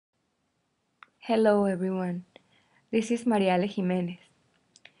Hello everyone, this is Mariale Jimenez.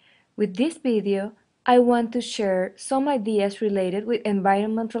 With this video, I want to share some ideas related with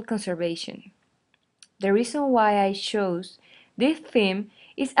environmental conservation. The reason why I chose this theme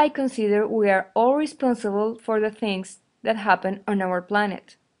is I consider we are all responsible for the things that happen on our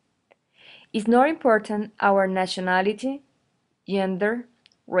planet. It's not important our nationality, gender,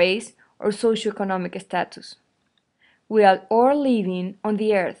 race, or socioeconomic status. We are all living on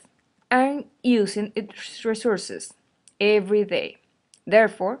the earth and using its resources every day.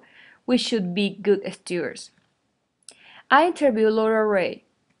 Therefore, we should be good stewards. I interviewed Laura Ray,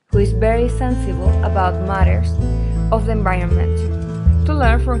 who is very sensible about matters of the environment, to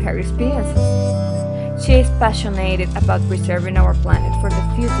learn from her experiences. She is passionate about preserving our planet for the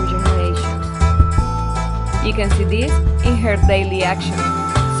future generations. You can see this in her daily actions.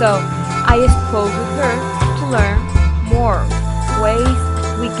 So, I spoke with her to learn more ways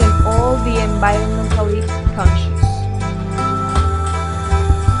we can all be environmentally conscious.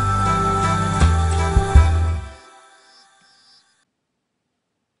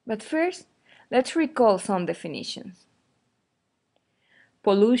 But first, let's recall some definitions.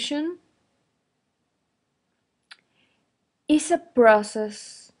 Pollution is a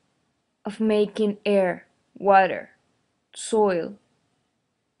process of making air, water, soil,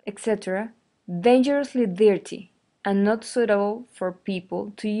 etc. dangerously dirty and not suitable for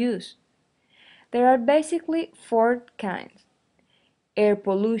people to use. There are basically four kinds. Air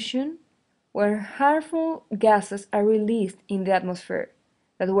pollution, where harmful gases are released in the atmosphere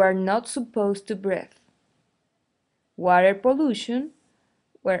that we are not supposed to breathe. Water pollution,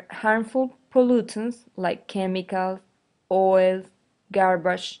 where harmful pollutants like chemicals, oils,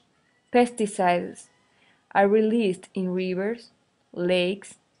 garbage, pesticides are released in rivers,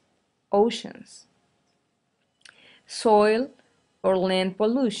 lakes, oceans. Soil or land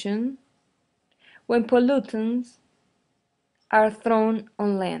pollution, when pollutants are thrown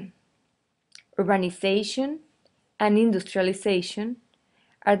on land. Urbanization and industrialization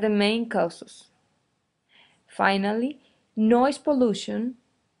are the main causes. Finally, noise pollution,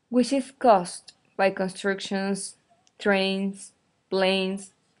 which is caused by constructions, trains,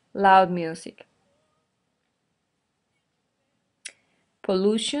 planes, loud music.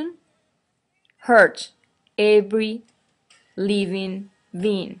 Pollution hurts every living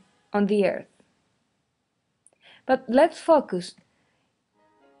being on the earth. But let's focus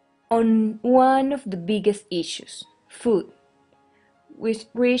on one of the biggest issues, food, which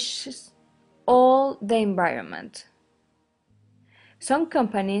reaches all the environment. Some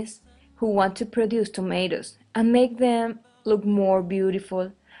companies who want to produce tomatoes and make them look more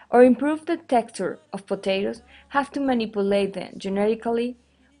beautiful or improve the texture of potatoes have to manipulate them genetically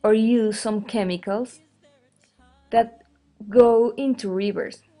or use some chemicals that go into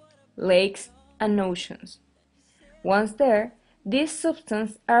rivers, lakes, and oceans. Once there, these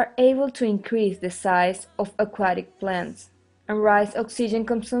substances are able to increase the size of aquatic plants and raise oxygen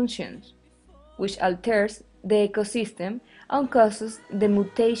consumption, which alters the ecosystem and causes the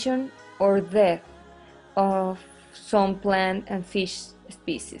mutation or death of some plant and fish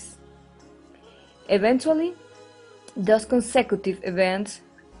species. Eventually, those consecutive events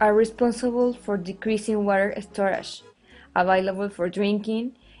are responsible for decreasing water storage available for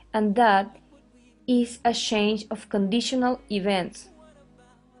drinking, and that is a change of conditional events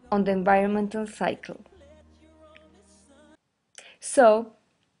on the environmental cycle. So,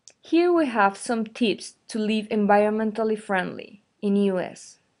 here we have some tips to live environmentally friendly in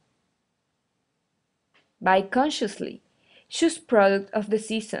US. Buy consciously. Choose product of the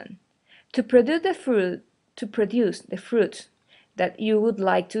season. To produce the fruits that you would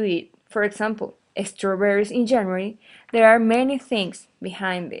like to eat, for example, strawberries in January, there are many things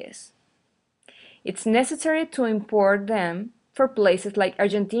behind this. It's necessary to import them for places like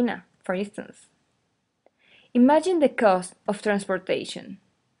Argentina, for instance. Imagine the cost of transportation,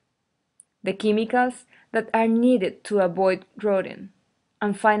 the chemicals that are needed to avoid rotting,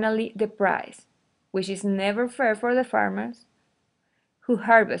 and finally the price, which is never fair for the farmers who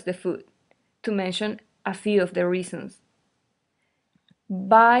harvest the food, to mention a few of the reasons.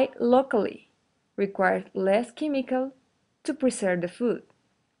 Buy locally requires less chemical to preserve the food.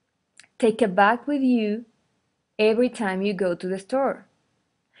 Take a bag with you every time you go to the store.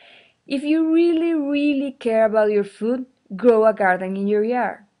 If you really care about your food, grow a garden in your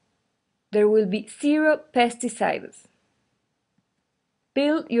yard. There will be zero pesticides.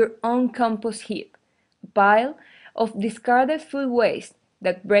 Build your own compost heap, a pile of discarded food waste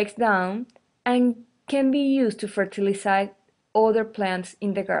that breaks down and can be used to fertilize other plants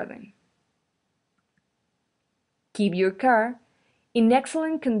in the garden. Keep your car in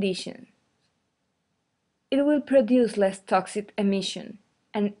excellent condition. it will produce less toxic emission.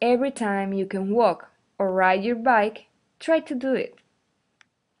 And every time you can walk or ride your bike, try to do it.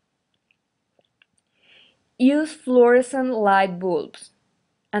 Use fluorescent light bulbs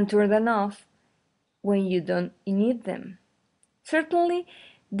and turn them off when you don't need them. Certainly,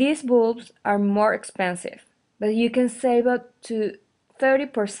 these bulbs are more expensive, but you can save up to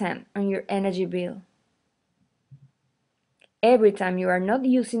 30% on your energy bill. Every time you are not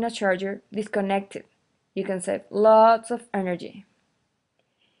using a charger, disconnect it. You can save lots of energy.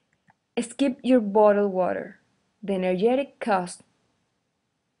 Skip your bottled water. The energetic cost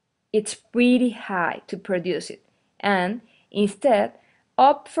it's pretty high to produce it, and instead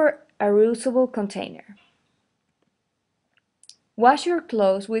opt for a reusable container. Wash your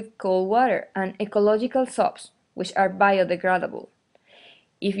clothes with cold water and ecological soaps, which are biodegradable.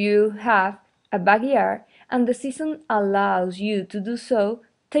 If you have a backyard and the season allows you to do so,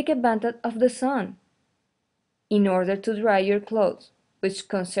 take advantage of the sun in order to dry your clothes, which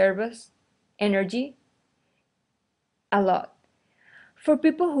conserves energy a lot. For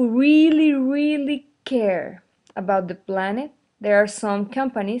people who really care about the planet, there are some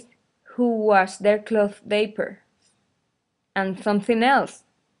companies who wash their clothes vapor. And something else,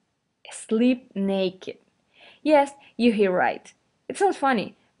 sleep naked. Yes, you hear right. It sounds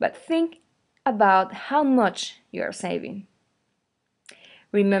funny, but think about how much you are saving.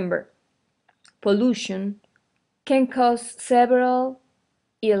 Remember, pollution can cause several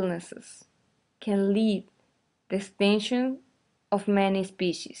illnesses, can lead the extinction of many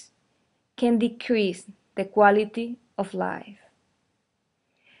species, can decrease the quality of life.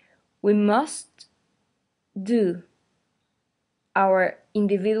 We must do our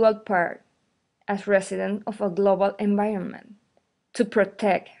individual part as residents of a global environment to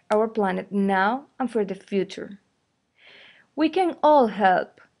protect our planet now and for the future. We can all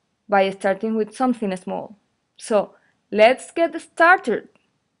help by starting with something small. So let's get started.